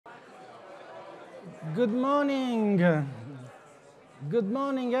Good morning. Good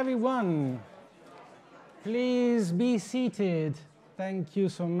morning, everyone. Please be seated. Thank you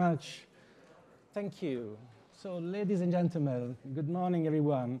so much. Thank you. So, ladies and gentlemen, good morning,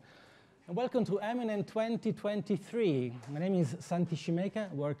 everyone. And welcome to Eminent 2023. My name is Santi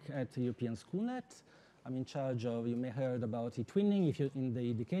Shimeka. I work at the European Schoolnet. I'm in charge of, you may have heard about e-twinning if you're in the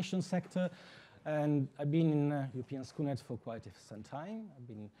education sector. And I've been in European Schoolnet for quite some time. I've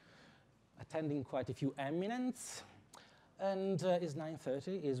been attending quite a few eminents. And it's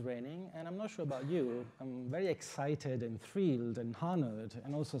 9:30, it's raining, and I'm not sure about you. I'm very excited and thrilled and honored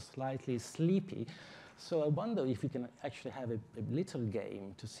and also slightly sleepy. So I wonder if we can actually have a little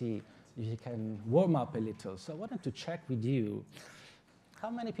game to see if you can warm up a little. So I wanted to check with you, how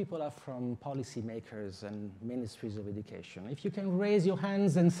many people are from policymakers and ministries of education? If you can raise your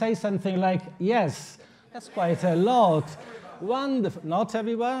hands and say something like, yes, that's quite a lot. Wonderful. Not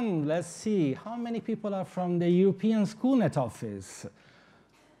everyone. Let's see. How many people are from the European Schoolnet office?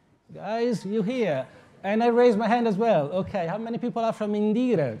 Guys, you here? And I raise my hand as well. OK, how many people are from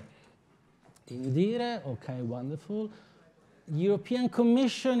Indire? Indire, OK, wonderful. European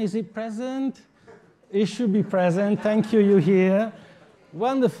Commission, is it present? It should be present. Thank you, you here.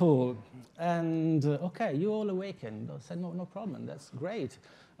 Wonderful. And OK, you all awakened. I said, no problem. That's great.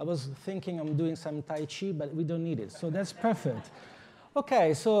 I was thinking I'm doing some Tai Chi, but we don't need it. So that's perfect.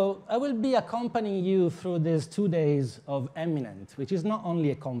 OK, so I will be accompanying you through these 2 days of Eminent, which is not only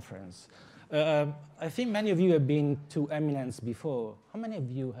a conference. I think many of you have been to Eminents before. How many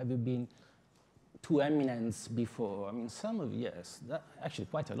of you have been to Eminents before? I mean, some of you, yes, actually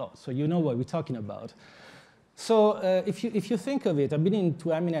quite a lot. So you know what we're talking about. So if you think of it, I've been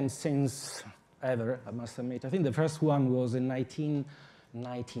into Eminence since ever, I must admit. I think the first one was in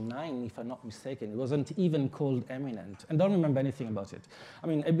 1999, if I'm not mistaken. It wasn't even called Eminent, and don't remember anything about it. I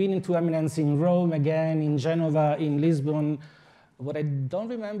mean, I've been into Eminence in Rome again, in Genova, in Lisbon. What I don't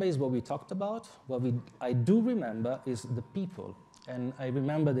remember is what we talked about. What I do remember is the people, and I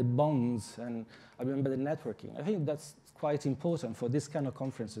remember the bonds, and I remember the networking. I think that's quite important for this kind of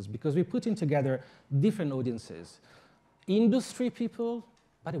conferences, because we're putting together different audiences. Industry people,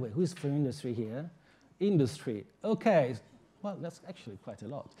 by the way, who is from industry here? Industry, okay. Well, that's actually quite a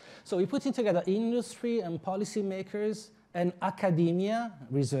lot. So we're putting together industry and policymakers and academia,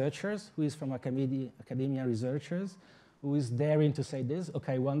 researchers, who is from academia researchers, who is daring to say this.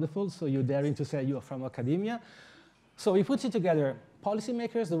 Okay, wonderful. So you're daring to say you're from academia. So we're putting together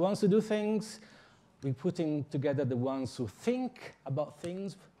policymakers, the ones who do things. We're putting together the ones who think about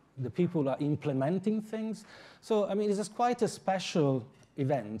things, the people who are implementing things. So, I mean, this is quite a special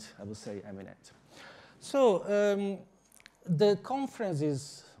event, I would say, Eminent. So, the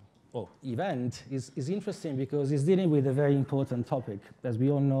conference event is interesting because it's dealing with a very important topic, as we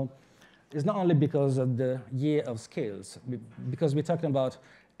all know. It's not only because of the year of skills, because we're talking about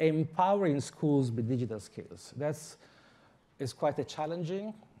empowering schools with digital skills. It's quite a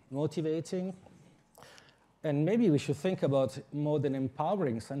challenging, motivating, and maybe we should think about more than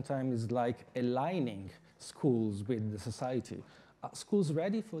empowering. Sometimes it's like aligning schools with the society. Are schools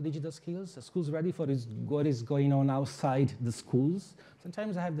ready for digital skills? Are schools ready for what is going on outside the schools?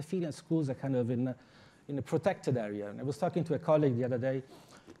 Sometimes I have the feeling schools are kind of in a protected area. And I was talking to a colleague the other day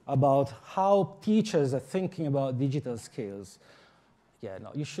about how teachers are thinking about digital skills. Yeah, no,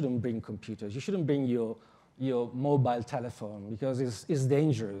 you shouldn't bring computers. You shouldn't bring your mobile telephone because it's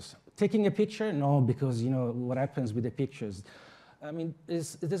dangerous. Taking a picture? No, because you know what happens with the pictures. I mean,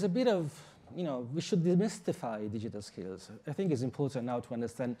 there's a bit of, we should demystify digital skills. I think it's important now to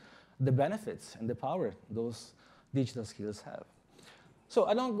understand the benefits and the power those digital skills have. So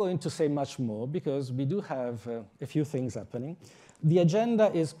I'm not going to say much more because we do have a few things happening. The agenda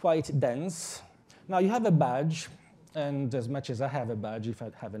is quite dense. Now you have a badge, and as much as I have a badge, if I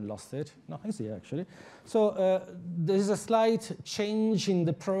haven't lost it. No, I see actually. So there's a slight change in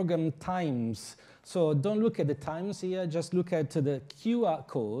the program times. So don't look at the times here, just look at the QR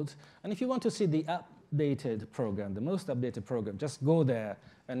code. And if you want to see the updated program, the most updated program, just go there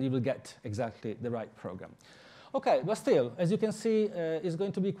and you will get exactly the right program. OK, but still, as you can see, it's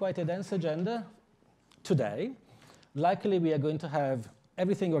going to be quite a dense agenda today. Likely, we are going to have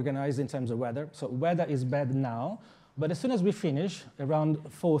everything organized in terms of weather. So weather is bad now. But as soon as we finish, around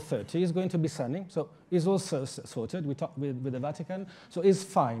 4:30, it's going to be sunny. So it's also sorted. We talked with the Vatican. So it's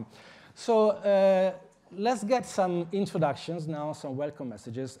fine. So let's get some introductions now, some welcome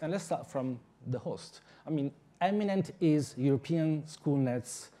messages. And let's start from the host. I mean, Eminent is European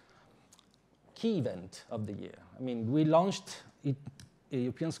Schoolnet's key event of the year. I mean, we launched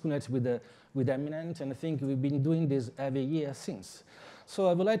European Schoolnet with Eminent, and I think we've been doing this every year since. So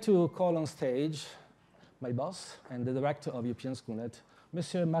I would like to call on stage my boss and the director of European Schoolnet,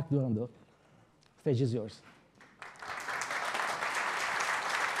 Monsieur Marc Durando. Stage is yours.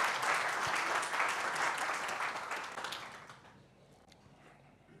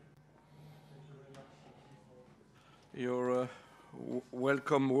 Your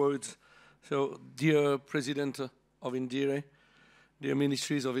welcome words. So, dear President of INDIRE, dear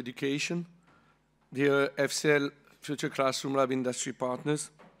Ministries of Education, dear FCL Future Classroom Lab industry partners,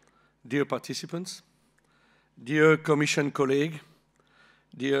 dear participants, dear Commission colleague,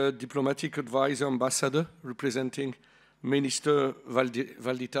 dear Diplomatic Advisor Ambassador representing Minister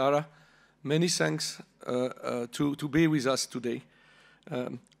Valditara, many thanks to be with us today.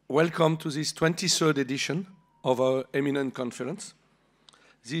 Welcome to this 23rd edition of our eminent conference,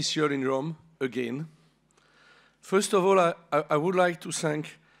 this year in Rome again. First of all, I would like to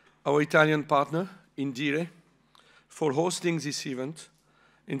thank our Italian partner, INDIRE, for hosting this event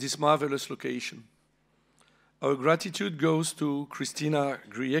in this marvelous location. Our gratitude goes to Cristina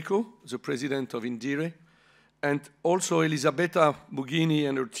Grieco, the president of INDIRE, and also Elisabetta Mughini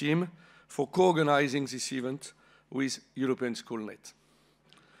and her team for co-organizing this event with European Schoolnet.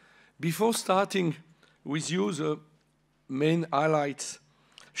 Before starting with you the main highlights,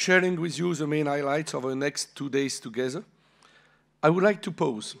 sharing with you the main highlights of our next 2 days together, I would like to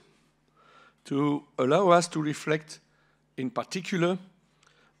pause to allow us to reflect in particular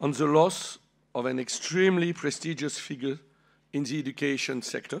on the loss of an extremely prestigious figure in the education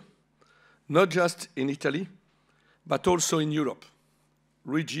sector, not just in Italy, but also in Europe,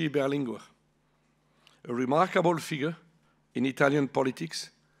 Luigi Berlinguer, a remarkable figure in Italian politics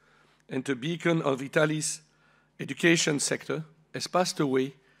and a beacon of Italy's education sector, has passed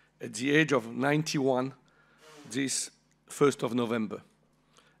away at the age of 91 this 1st of November,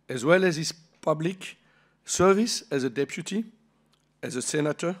 as well as his public service as a deputy, as a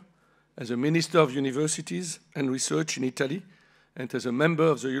senator, as a minister of universities and research in Italy, and as a member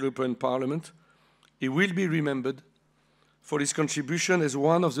of the European Parliament. He will be remembered for his contribution as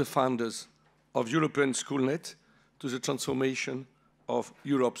one of the founders of European Schoolnet to the transformation of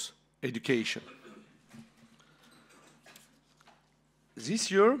Europe's education.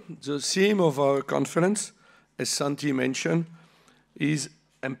 This year, the theme of our conference, as Santi mentioned, is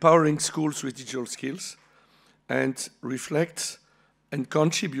empowering schools with digital skills and reflects and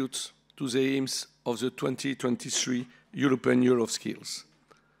contributes to the aims of the 2023 European Year of Skills.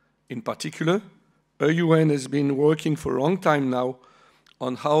 In particular, EUN has been working for a long time now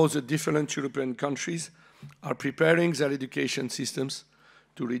on how the different European countries are preparing their education systems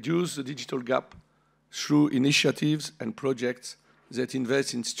to reduce the digital gap through initiatives and projects that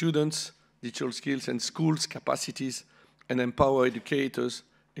invest in students, digital skills, and schools' capacities, and empower educators,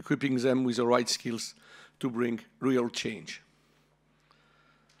 equipping them with the right skills to bring real change.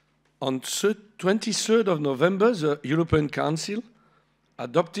 On 23rd of November, the European Council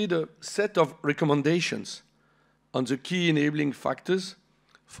adopted a set of recommendations on the key enabling factors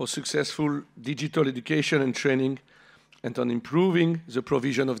for successful digital education and training, and on improving the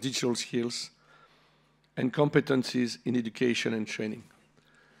provision of digital skills and competencies in education and training.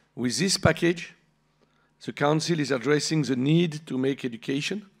 With this package, the Council is addressing the need to make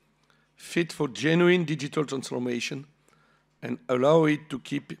education fit for genuine digital transformation and allow it to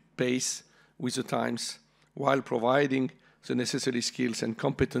keep pace with the times while providing the necessary skills and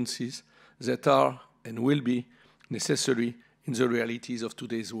competencies that are and will be necessary in the realities of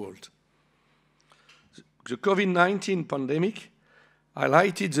today's world. The COVID-19 pandemic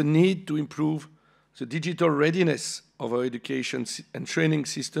highlighted the need to improve the digital readiness of our education and training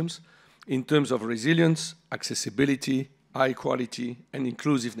systems in terms of resilience, accessibility, high quality, and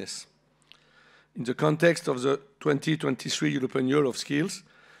inclusiveness. In the context of the 2023 European Year of Skills,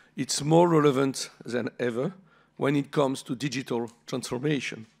 it's more relevant than ever when it comes to digital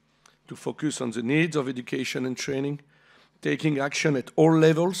transformation, to focus on the needs of education and training, taking action at all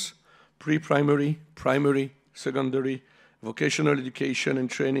levels, pre-primary, primary, secondary, vocational education and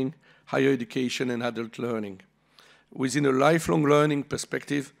training, higher education and adult learning, within a lifelong learning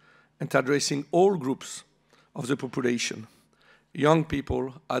perspective and addressing all groups of the population, young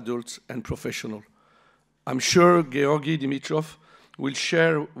people, adults, and professionals. I'm sure Georgi Dimitrov will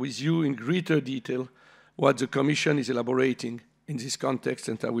share with you in greater detail what the Commission is elaborating in this context,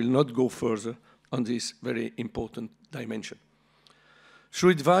 and I will not go further on this very important dimension.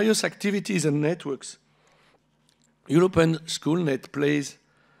 Through its various activities and networks, European Schoolnet plays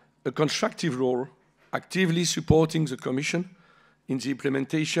a constructive role, actively supporting the Commission in the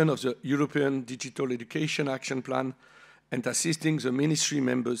implementation of the European Digital Education Action Plan and assisting the ministry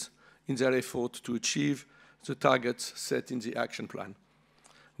members in their effort to achieve the targets set in the action plan.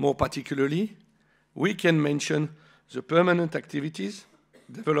 More particularly, We can mention the permanent activities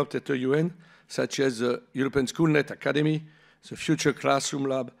developed at the UN, such as the European Schoolnet Academy, the Future Classroom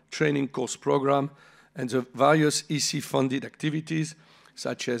Lab training course program, and the various EC-funded activities,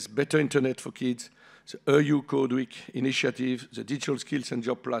 such as Better Internet for Kids, the EU Code Week initiative, the Digital Skills and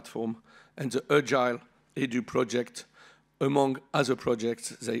Job Platform, and the Agile Edu project, among other projects.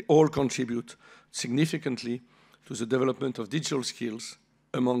 They all contribute significantly to the development of digital skills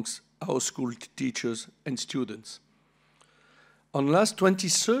amongst our school teachers and students. On last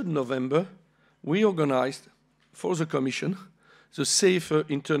 23rd November, we organized for the Commission the Safer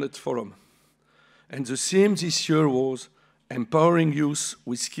Internet Forum. And the theme this year was Empowering Youth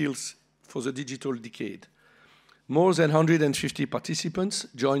with Skills for the Digital Decade. More than 150 participants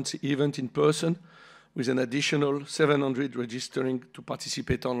joined the event in person, with an additional 700 registering to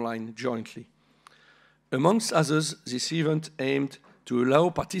participate online jointly. Amongst others, this event aimed to allow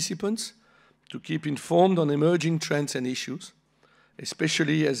participants to keep informed on emerging trends and issues,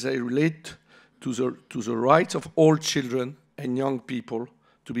 especially as they relate to the rights of all children and young people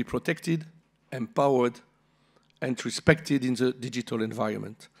to be protected, empowered, and respected in the digital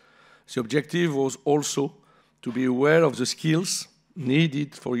environment. The objective was also to be aware of the skills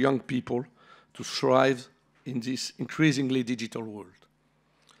needed for young people to thrive in this increasingly digital world.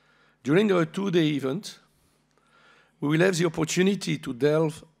 During our two-day event, we will have the opportunity to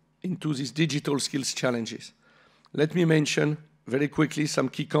delve into these digital skills challenges. Let me mention very quickly some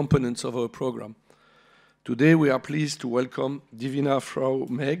key components of our program. Today, we are pleased to welcome Divina Frau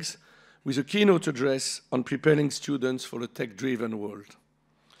Meggs with a keynote address on preparing students for a tech-driven world.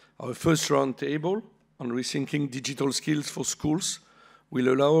 Our first roundtable on rethinking digital skills for schools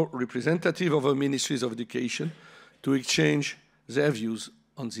will allow representatives of our ministries of education to exchange their views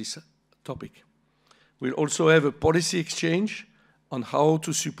on this topic. We'll also have a policy exchange on how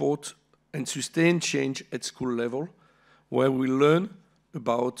to support and sustain change at school level, where we'll learn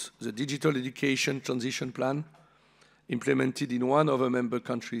about the digital education transition plan implemented in one of our member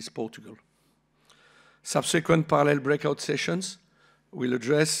countries, Portugal. Subsequent parallel breakout sessions will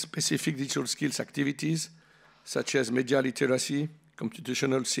address specific digital skills activities, such as media literacy,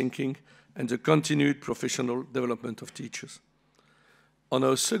 computational thinking, and the continued professional development of teachers. On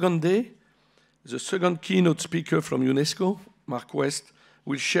our second day, the second keynote speaker from UNESCO, Marc West,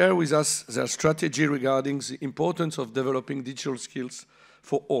 will share with us their strategy regarding the importance of developing digital skills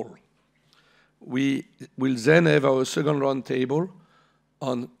for all. We will then have our second roundtable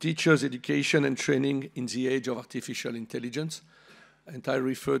on teachers' education and training in the age of artificial intelligence. And I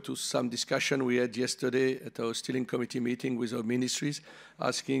refer to some discussion we had yesterday at our steering committee meeting with our ministries,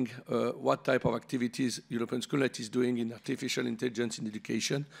 asking what type of activities European Schoolnet is doing in artificial intelligence in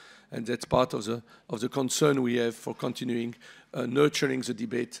education. And that's part of the concern we have for continuing nurturing the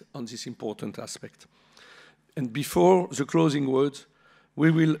debate on this important aspect. And before the closing words, we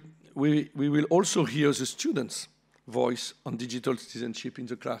will also hear the students' voice on digital citizenship in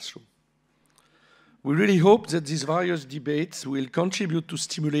the classroom. We really hope that these various debates will contribute to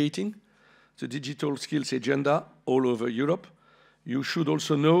stimulating the digital skills agenda all over Europe. You should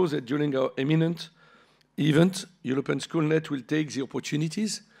also know that during our imminent event, European Schoolnet will take the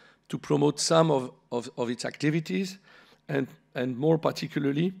opportunities to promote some of its activities, and more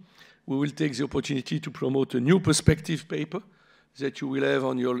particularly, we will take the opportunity to promote a new perspective paper that you will have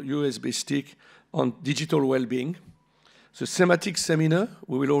on your USB stick on digital well-being. The thematic seminar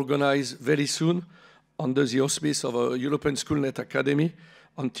we will organize very soon under the auspice of our European Schoolnet Academy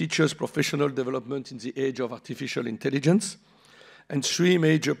on teachers' professional development in the age of artificial intelligence, and 3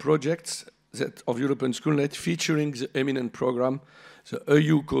 major projects of European Schoolnet featuring the eminent program, the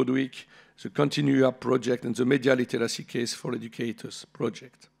EU Code Week, the Continue Up project, and the Media Literacy Case for Educators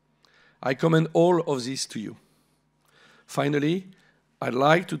project. I commend all of these to you. Finally, I'd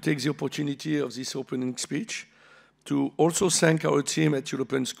like to take the opportunity of this opening speech to also thank our team at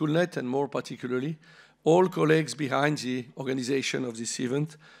European Schoolnet, and more particularly, all colleagues behind the organization of this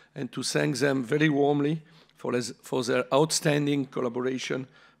event, and to thank them very warmly for their outstanding collaboration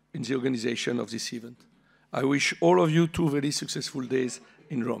in the organization of this event. I wish all of you 2 very successful days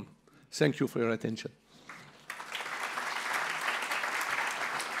in Rome. Thank you for your attention.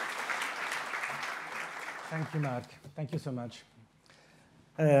 Thank you, Marc. Thank you so much.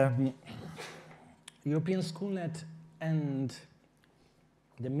 European Schoolnet and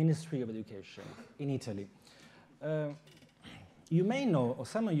the Ministry of Education in Italy. You may know, or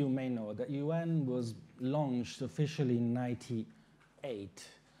some of you may know, that UN was launched officially in 1998.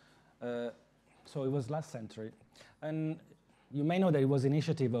 So it was last century. And you may know that it was an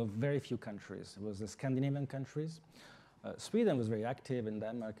initiative of very few countries. It was the Scandinavian countries, Sweden was very active, in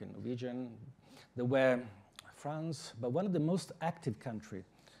Denmark and Norwegian. There were France, but one of the most active countries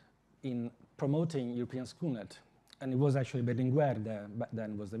in promoting European Schoolnet, and it was actually Berlinguer there back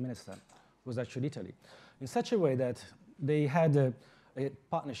then was the minister, was actually Italy, in such a way that they had a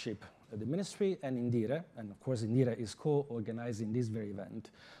partnership at the ministry and Indire, and of course Indire is co-organizing this very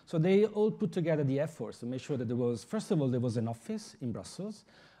event. So they all put together the efforts to make sure that there was, first of all, there was an office in Brussels,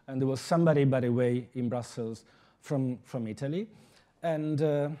 and there was somebody, by the way, in Brussels from Italy. And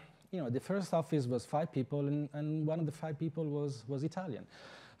you know, the first office was 5 people, and one of the 5 people was Italian.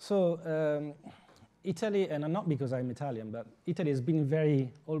 So Italy, and not because I'm Italian, but Italy has been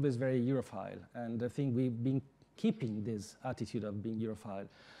always very Europhile, and I think we've been keeping this attitude of being Europhile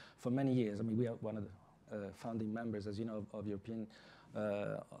for many years. I mean, we are one of the founding members, as you know,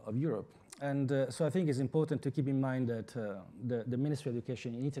 of Europe. And so I think it's important to keep in mind that the Ministry of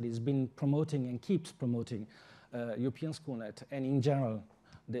Education in Italy has been promoting and keeps promoting European Schoolnet, and in general,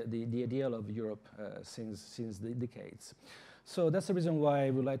 the ideal of Europe since the decades. So that's the reason why I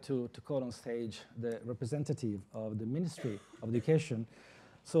would like to call on stage the representative of the Ministry of Education,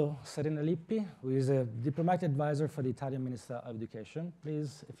 so Serena Lippi, who is a diplomatic advisor for the Italian Minister of Education.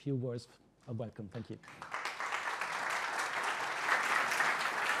 Please, a few words of welcome. Thank you.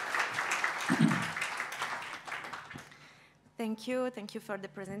 Thank you for the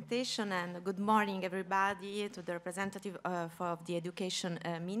presentation, and good morning everybody to the representative of the education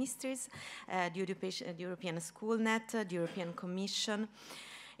ministries, the European Schoolnet, the European Commission.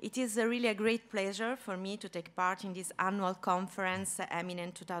 It is really a great pleasure for me to take part in this annual conference,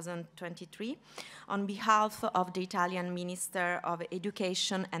 Eminent 2023, on behalf of the Italian Minister of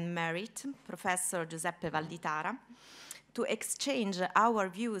Education and Merit, Professor Giuseppe Valditara, to exchange our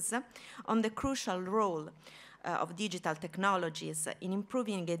views on the crucial role of digital technologies in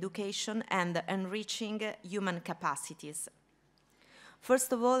improving education and enriching human capacities.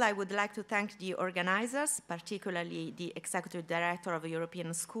 First of all, I would like to thank the organizers, particularly the Executive Director of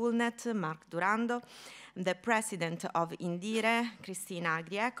European Schoolnet, Marc Durando, the President of Indire, Cristina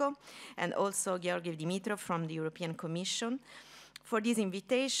Grieco, and also Georgi Dimitrov from the European Commission, for this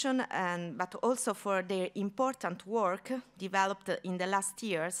invitation, but also for their important work developed in the last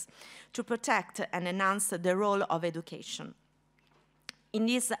years to protect and enhance the role of education. In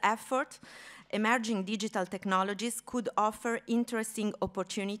this effort, emerging digital technologies could offer interesting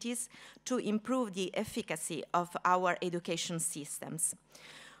opportunities to improve the efficacy of our education systems.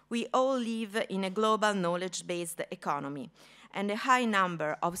 We all live in a global knowledge-based economy, and a high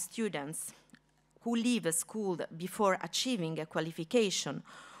number of students who leave school before achieving a qualification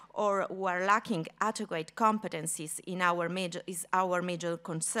or who are lacking adequate competencies is our major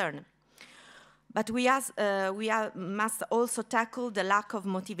concern. But we must also tackle the lack of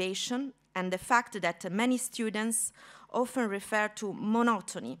motivation and the fact that many students often refer to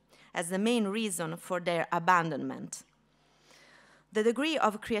monotony as the main reason for their abandonment. The degree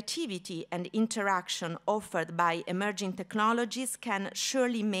of creativity and interaction offered by emerging technologies can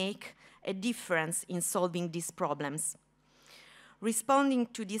surely make a difference in solving these problems. Responding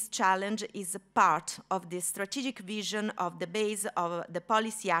to this challenge is a part of the strategic vision of the base of the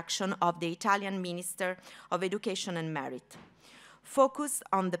policy action of the Italian Minister of Education and Merit, focused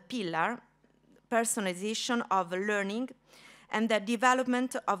on the pillar, personalization of learning, and the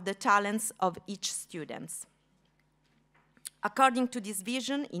development of the talents of each student. According to this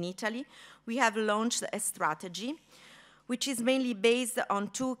vision, in Italy, we have launched a strategy which is mainly based on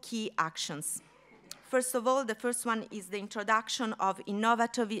 2 key actions. First of all, the first one is the introduction of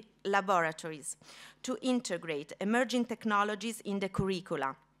innovative laboratories to integrate emerging technologies in the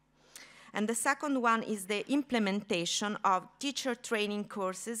curricula. And the second one is the implementation of teacher training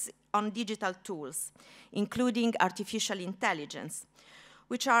courses on digital tools, including artificial intelligence,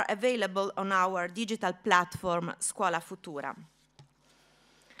 which are available on our digital platform Scuola Futura.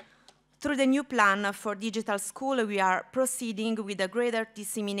 Through the new plan for digital school, we are proceeding with a greater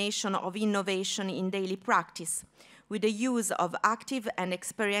dissemination of innovation in daily practice, with the use of active and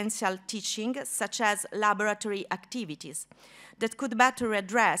experiential teaching, such as laboratory activities, that could better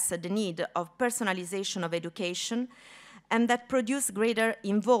address the need of personalization of education and that produce greater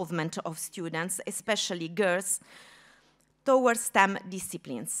involvement of students, especially girls, towards STEM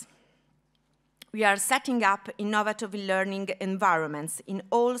disciplines. We are setting up innovative learning environments in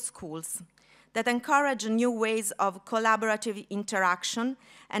all schools that encourage new ways of collaborative interaction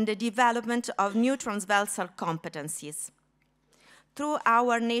and the development of new transversal competencies. Through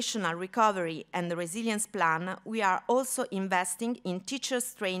our National Recovery and Resilience Plan, we are also investing in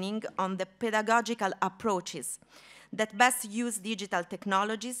teachers' training on the pedagogical approaches that best use digital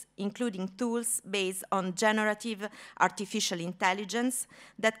technologies, including tools based on generative artificial intelligence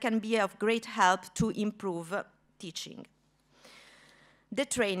that can be of great help to improve teaching. The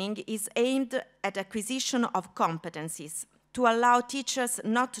training is aimed at acquisition of competencies to allow teachers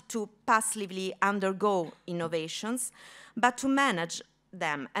not to passively undergo innovations, but to manage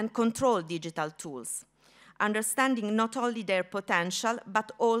them and control digital tools, understanding not only their potential,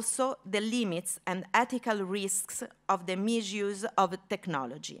 but also the limits and ethical risks of the misuse of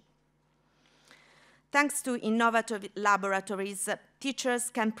technology. Thanks to innovative laboratories, teachers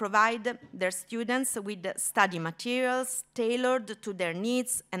can provide their students with study materials tailored to their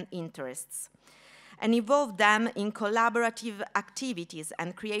needs and interests, and involve them in collaborative activities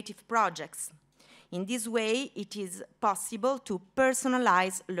and creative projects. In this way, it is possible to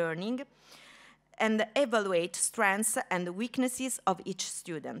personalize learning and evaluate strengths and weaknesses of each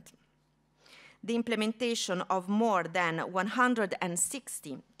student. The implementation of more than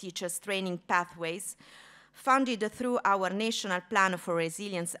 160 teachers' training pathways funded through our National Plan for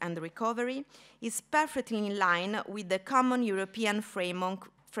Resilience and Recovery is perfectly in line with the common European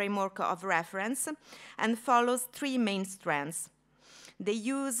framework of reference and follows three main strands: the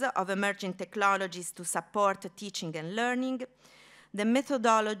use of emerging technologies to support teaching and learning, the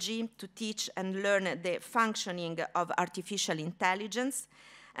methodology to teach and learn the functioning of artificial intelligence,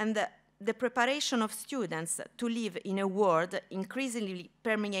 and the preparation of students to live in a world increasingly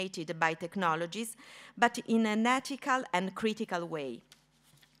permeated by technologies, but in an ethical and critical way.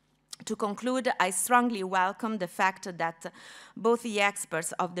 To conclude, I strongly welcome the fact that both the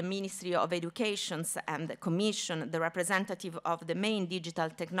experts of the Ministry of Education and the Commission, the representative of the main digital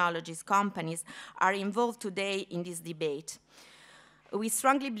technologies companies, are involved today in this debate. We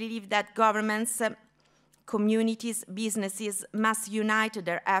strongly believe that governments, communities, businesses must unite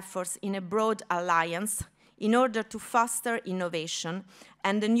their efforts in a broad alliance in order to foster innovation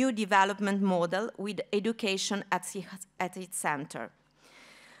and a new development model with education at its center.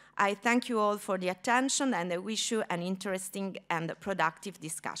 I thank you all for the attention, and I wish you an interesting and productive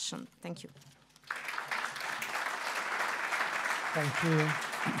discussion. Thank you. Thank you.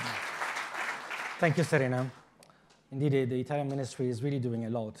 Thank you, Serena. Indeed, the Italian ministry is really doing a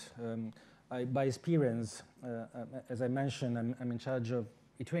lot. By experience, as I mentioned, I'm in charge of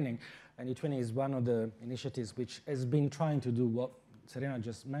e-twinning, and e-twinning is one of the initiatives which has been trying to do what Serena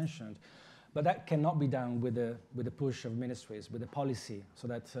just mentioned. But that cannot be done with the push of ministries, with the policy, so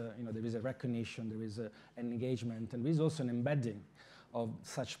that there is a recognition, there is an engagement, and there is also an embedding of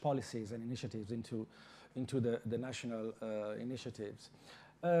such policies and initiatives into the national initiatives.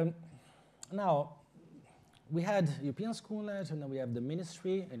 Now, we had European Schoolnet, and then we have the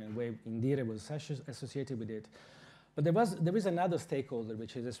ministry, and in a way, Indire was associated with it. But there is another stakeholder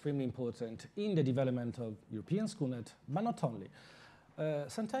which is extremely important in the development of European Schoolnet, but not only.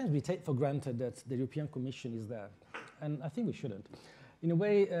 Sometimes we take for granted that the European Commission is there, and I think we shouldn't. In a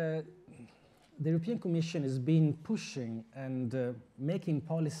way, the European Commission has been pushing and making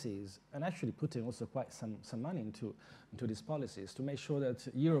policies, and actually putting also quite some money into these policies to make sure that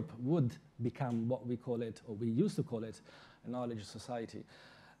Europe would become what we call it, or we used to call it, a knowledge society.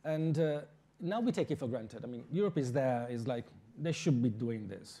 And now we take it for granted. I mean, Europe is there, is like, they should be doing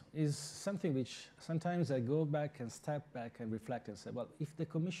this. Is something which sometimes I go back and step back and reflect and say, well, if the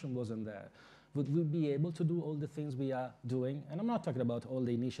Commission wasn't there, would we be able to do all the things we are doing? And I'm not talking about all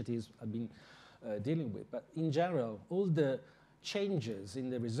the initiatives I've been dealing with, but in general, all the changes in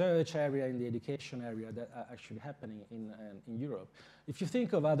the research area, in the education area that are actually happening in Europe. If you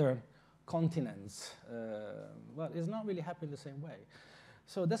think of other continents, well, it's not really happening the same way.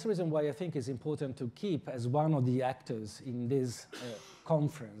 So that's the reason why I think it's important to keep as one of the actors in this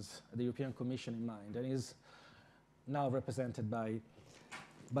conference the European Commission in mind, and is now represented by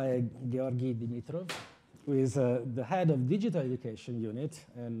Georgi Dimitrov, who is the head of Digital Education Unit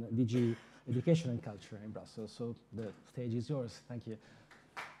and DG Education and Culture in Brussels. So the stage is yours. Thank you.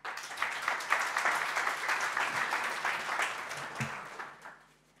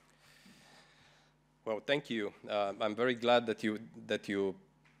 Well, thank you. I'm very glad that you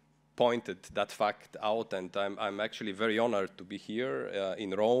pointed that fact out, and I'm actually very honored to be here in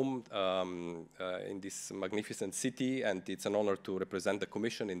Rome, in this magnificent city, and it's an honor to represent the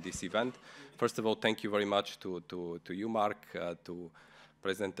Commission in this event. First of all, thank you very much to you, Marc, to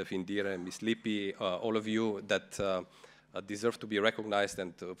President of Indire, Ms. Lippi, all of you that deserve to be recognized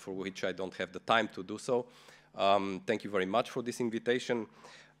and for which I don't have the time to do so. Thank you very much for this invitation.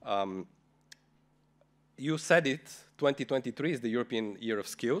 You said it, 2023 is the European Year of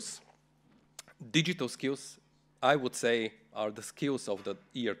Skills. Digital skills, I would say, are the skills of the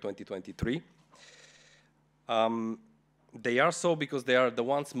year 2023. They are so because they are the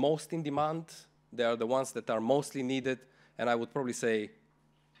ones most in demand, they are the ones that are mostly needed, and I would probably say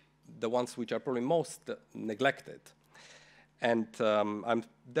the ones which are probably most neglected. And I'm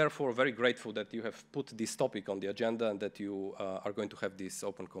therefore very grateful that you have put this topic on the agenda and that you are going to have this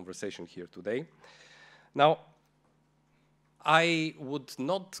open conversation here today. Now, I would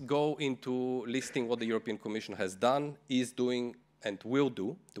not go into listing what the European Commission has done, is doing, and will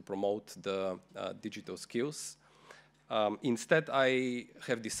do to promote the digital skills. Instead, I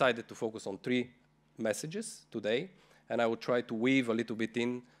have decided to focus on 3 messages today, and I will try to weave a little bit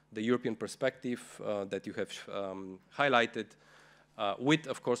in the European perspective that you have highlighted with,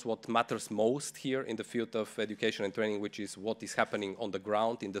 of course, what matters most here in the field of education and training, which is what is happening on the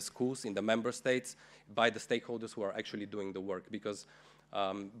ground, in the schools, in the member states, by the stakeholders who are actually doing the work. Because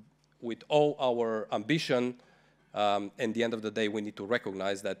with all our ambition, at the end of the day, we need to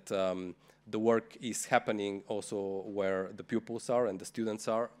recognize that the work is happening also where the pupils are and the students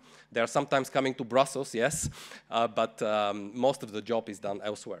are. They are sometimes coming to Brussels, yes, but most of the job is done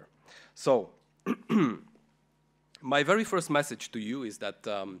elsewhere. So, my very first message to you is that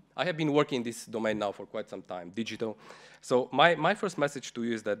I have been working in this domain now for quite some time, digital. So my first message to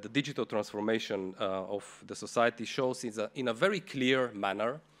you is that the digital transformation of the society shows in a very clear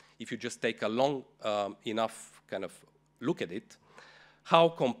manner, if you just take a long enough kind of look at it, how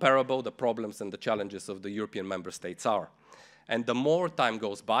comparable the problems and the challenges of the European member states are. And the more time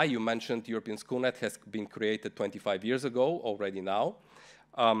goes by, you mentioned European Schoolnet has been created 25 years ago already now.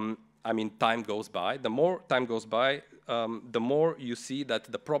 I mean, time goes by. The more time goes by, the more you see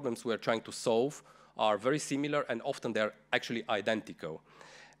that the problems we are trying to solve are very similar and often they're actually identical.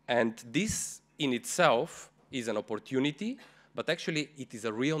 And this in itself is an opportunity, but actually it is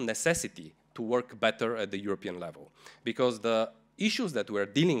a real necessity to work better at the European level. Because the issues that we're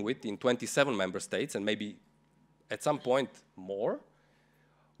dealing with in 27 member states, and maybe at some point more,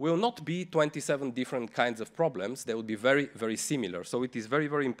 will not be 27 different kinds of problems. They will be very, very similar. So it is very,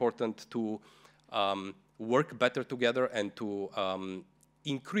 very important to work better together and to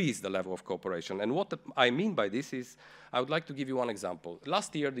increase the level of cooperation. And what I mean by this is, I would like to give you one example.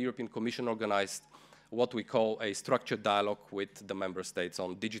 Last year, the European Commission organized what we call a structured dialogue with the member states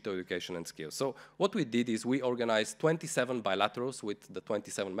on digital education and skills. So what we did is we organized 27 bilaterals with the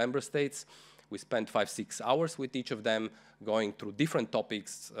 27 member states. We spent 5-6 hours with each of them, going through different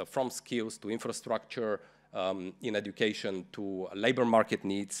topics, from skills to infrastructure in education to labor market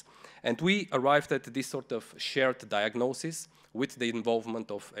needs. And we arrived at this sort of shared diagnosis with the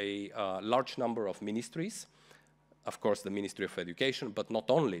involvement of a large number of ministries. Of course, the Ministry of Education, but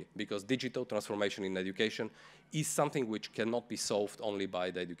not only, because digital transformation in education is something which cannot be solved only by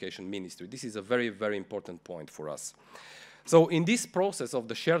the Education Ministry. This is a very, very important point for us. So in this process of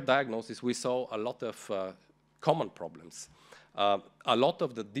the shared diagnosis, we saw a lot of common problems. A lot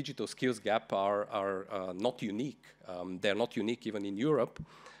of the digital skills gap are not unique. They're not unique even in Europe.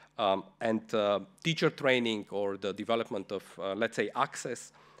 And teacher training or the development of, let's say,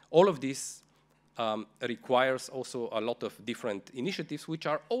 access, all of this requires also a lot of different initiatives which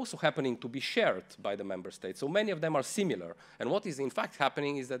are also happening to be shared by the member states. So many of them are similar. And what is in fact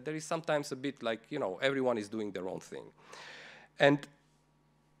happening is that there is sometimes a bit like, you know, everyone is doing their own thing. And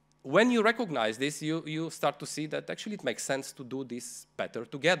when you recognize this, you start to see that actually it makes sense to do this better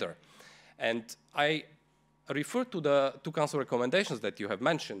together. And I refer to the 2 Council recommendations that you have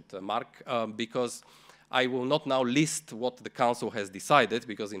mentioned, Marc, because I will not now list what the Council has decided,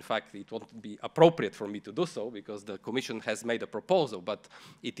 because in fact it won't be appropriate for me to do so, because the Commission has made a proposal, but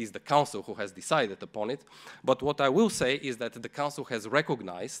it is the Council who has decided upon it. But what I will say is that the Council has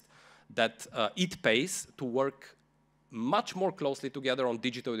recognized that it pays to work much more closely together on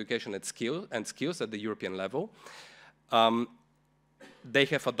digital education and skills at the European level. They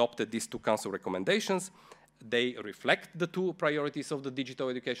have adopted these 2 Council recommendations. They reflect the 2 priorities of the Digital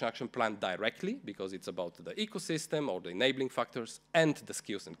Education Action Plan directly, because it's about the ecosystem or the enabling factors and the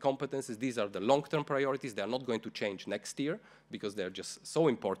skills and competences. These are the long-term priorities. They are not going to change next year because they're just so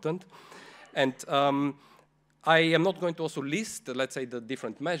important. And I am not going to also list, let's say, the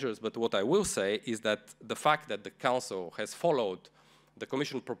different measures, but what I will say is that the fact that the Council has followed the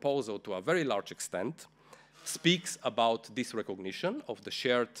Commission proposal to a very large extent speaks about this recognition of the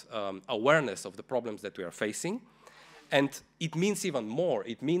shared awareness of the problems that we are facing. And it means even more.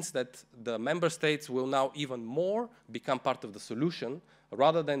 It means that the member states will now even more become part of the solution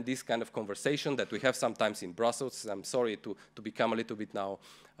rather than this kind of conversation that we have sometimes in Brussels. I'm sorry to become a little bit now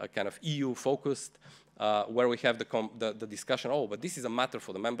kind of EU-focused. where we have the discussion, oh, but this is a matter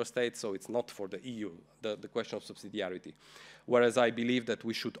for the member states, so it's not for the EU, the question of subsidiarity. Whereas I believe that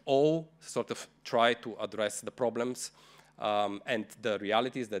we should all sort of try to address the problems and the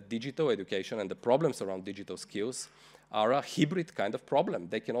reality is that digital education and the problems around digital skills are a hybrid kind of problem.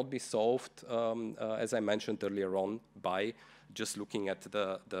 They cannot be solved, as I mentioned earlier on, by just looking at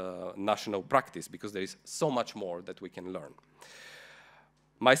the national practice, because there is so much more that we can learn.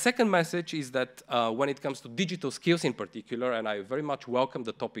 My second message is that when it comes to digital skills in particular, and I very much welcome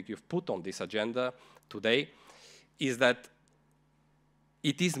the topic you've put on this agenda today, is that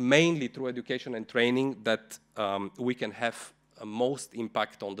it is mainly through education and training that we can have most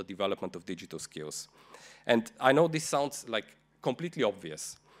impact on the development of digital skills. And I know this sounds like completely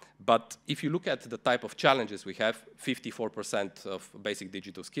obvious, but if you look at the type of challenges we have, 54% of basic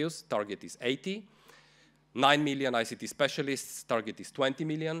digital skills, target is 80. 9 million ICT specialists, target is 20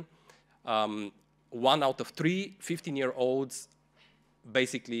 million. 1 out of 3 15-year-olds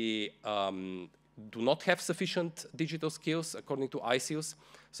basically do not have sufficient digital skills according to ICUs.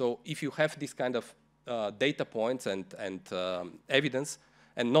 So if you have this kind of data points and evidence,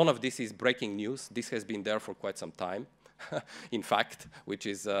 and none of this is breaking news, this has been there for quite some time, in fact, which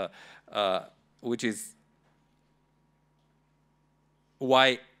is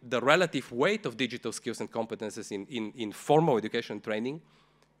why the relative weight of digital skills and competences in formal education and training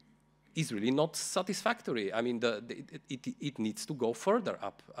is really not satisfactory. I mean, it needs to go further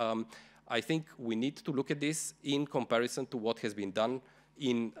up. I think we need to look at this in comparison to what has been done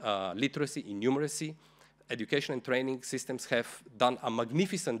in literacy, in numeracy. Education and training systems have done a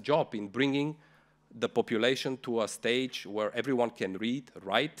magnificent job in bringing the population to a stage where everyone can read,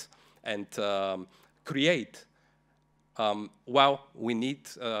 write, and create. Well, we need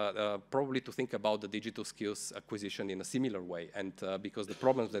probably to think about the digital skills acquisition in a similar way, and because the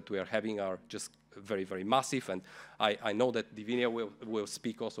problems that we are having are just very, very massive, and I know that Divinia will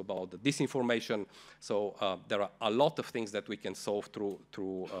speak also about the disinformation, so there are a lot of things that we can solve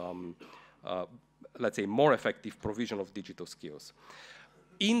through let's say, more effective provision of digital skills.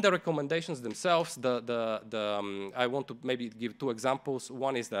 In the recommendations themselves, I want to maybe give 2 examples.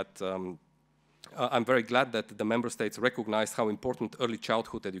 One is that I'm very glad that the member states recognize how important early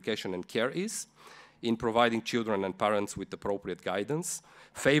childhood education and care is in providing children and parents with appropriate guidance,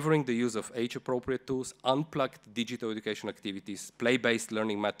 favoring the use of age-appropriate tools, unplugged digital education activities, play-based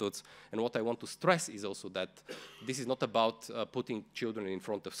learning methods. And what I want to stress is also that this is not about putting children in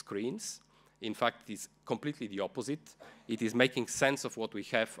front of screens. In fact, it's completely the opposite. It is making sense of what we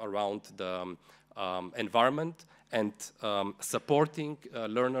have around the environment and supporting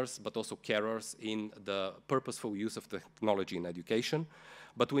learners, but also carers in the purposeful use of technology in education.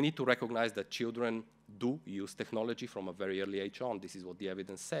 But we need to recognize that children do use technology from a very early age on. This is what the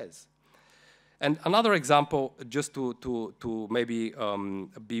evidence says. And another example, just to maybe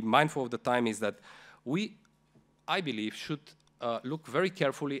be mindful of the time, is that we, I believe, should look very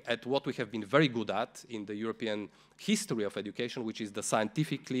carefully at what we have been very good at in the European history of education, which is the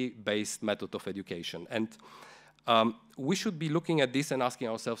scientifically based method of education. And we should be looking at this and asking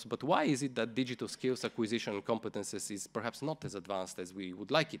ourselves, but why is it that digital skills acquisition and competences is perhaps not as advanced as we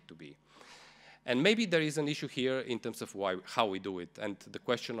would like it to be? And maybe there is an issue here in terms of how we do it, and the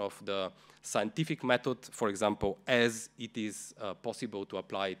question of the scientific method, for example, as it is possible to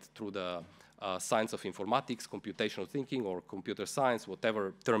apply it through the science of informatics, computational thinking, or computer science,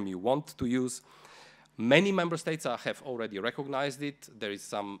 whatever term you want to use. Many member states have already recognized it. There is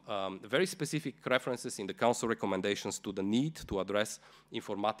some very specific references in the Council recommendations to the need to address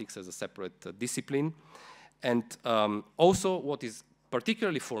informatics as a separate discipline. And also what is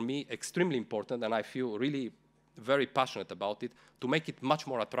particularly for me extremely important, and I feel really very passionate about it, to make it much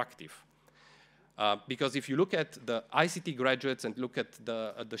more attractive. Because if you look at the ICT graduates and look at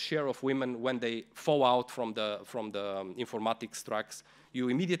the share of women when they fall out from the informatics tracks, you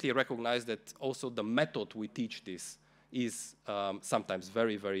immediately recognize that also the method we teach this is sometimes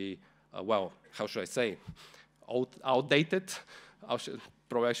very, very, well, how should I say, outdated.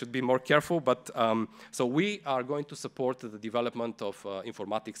 Probably I should be more careful, but so we are going to support the development of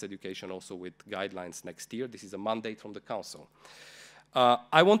informatics education also with guidelines next year. This is a mandate from the Council.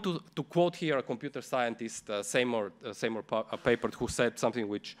 I want to quote here a computer scientist, Seymour Papert, who said something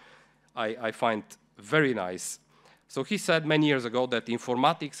which I find very nice. So he said many years ago that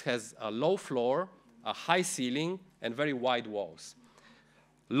informatics has a low floor, a high ceiling, and very wide walls.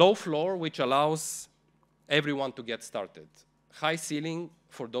 Low floor, which allows everyone to get started. High ceiling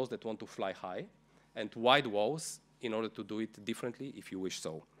for those that want to fly high, and wide walls in order to do it differently if you wish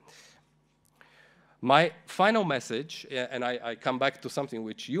so. My final message, and I come back to something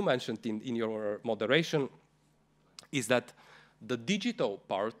which you mentioned in your moderation, is that the digital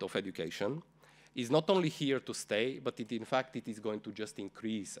part of education is not only here to stay, but in fact it is going to just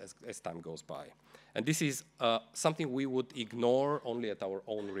increase as time goes by. And this is something we would ignore only at our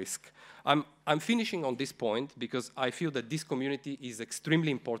own risk. I'm finishing on this point because I feel that this community is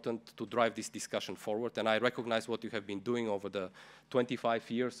extremely important to drive this discussion forward, and I recognize what you have been doing over the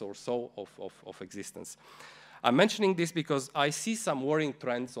 25 years or so of existence. I'm mentioning this because I see some worrying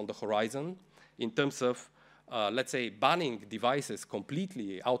trends on the horizon in terms of let's say, banning devices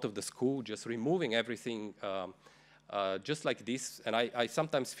completely out of the school, just removing everything just like this. And I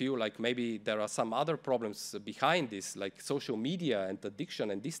sometimes feel like maybe there are some other problems behind this, like social media and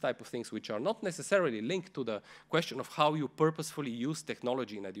addiction and these type of things, which are not necessarily linked to the question of how you purposefully use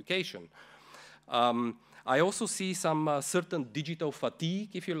technology in education. I also see some certain digital fatigue,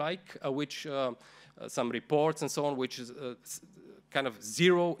 if you like, which some reports and so on, which is kind of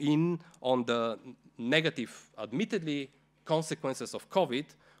zero in on the negative, admittedly, consequences of COVID,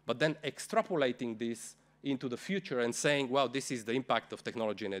 but then extrapolating this into the future and saying, well, this is the impact of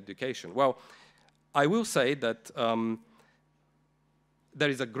technology in education. Well, I will say that there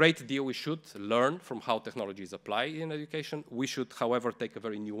is a great deal we should learn from how technology is applied in education. We should, however, take a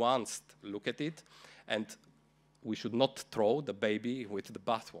very nuanced look at it, and we should not throw the baby with the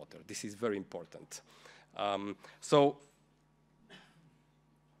bathwater. This is very important. So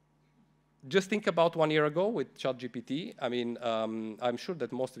just think about 1 year ago with ChatGPT. I mean, I'm sure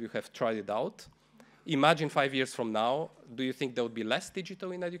that most of you have tried it out. Imagine 5 years from now, do you think there would be less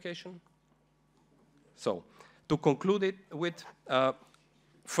digital in education? So, to conclude it with,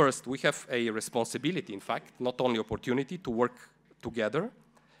 first, we have a responsibility, in fact, not only opportunity, to work together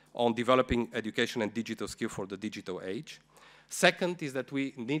on developing education and digital skill for the digital age. Second is that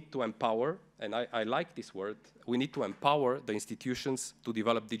we need to empower, and I like this word, we need to empower the institutions to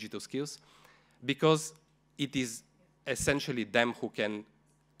develop digital skills because it is essentially them who can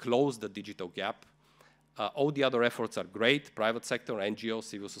close the digital gap. All the other efforts are great, private sector, NGOs,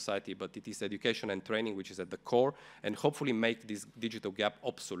 civil society, but it is education and training which is at the core and hopefully make this digital gap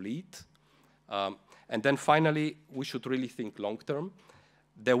obsolete. And then finally, we should really think long-term.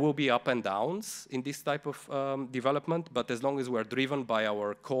 There will be up and downs in this type of development, but as long as we're driven by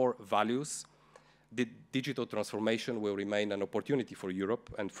our core values, the digital transformation will remain an opportunity for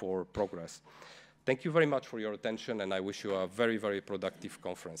Europe and for progress. Thank you very much for your attention, and I wish you a very, very productive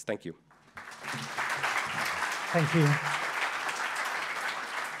conference. Thank you. Thank you.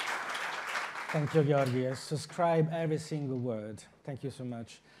 Thank you, Georgi. I subscribe every single word. Thank you so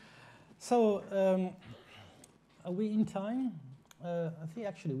much. So, are we in time? I think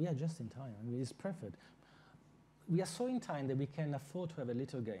actually we are just in time. I mean, it's perfect. We are so in time that we can afford to have a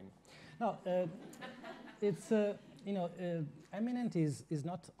little game. Now, it's you know, Eminent is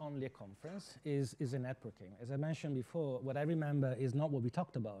not only a conference; is a networking. As I mentioned before, what I remember is not what we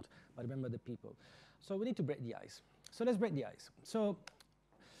talked about, but I remember the people. So we need to break the ice. So let's break the ice. So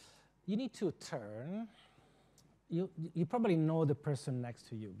you need to turn. You probably know the person next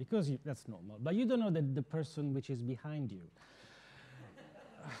to you because that's normal, but you don't know the person which is behind you.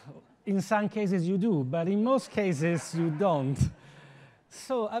 In some cases you do, but in most cases you don't.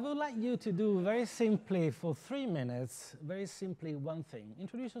 So I would like you to do very simply for 3 minutes, very simply one thing.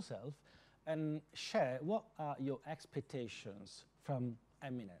 Introduce yourself and share what are your expectations from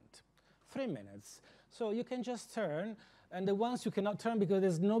Eminent. 3 minutes. So you can just turn, and the ones you cannot turn because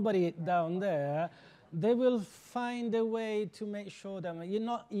there's nobody down there, they will find a way to make sure that you're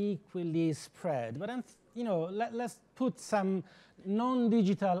not equally spread. But you know, let's put some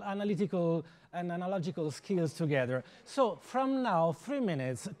non-digital, analytical, and analogical skills together. So from now, 3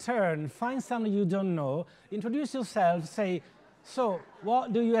 minutes, turn, find something you don't know, introduce yourself, say, so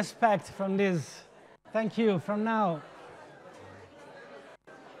what do you expect from this? Thank you, from now.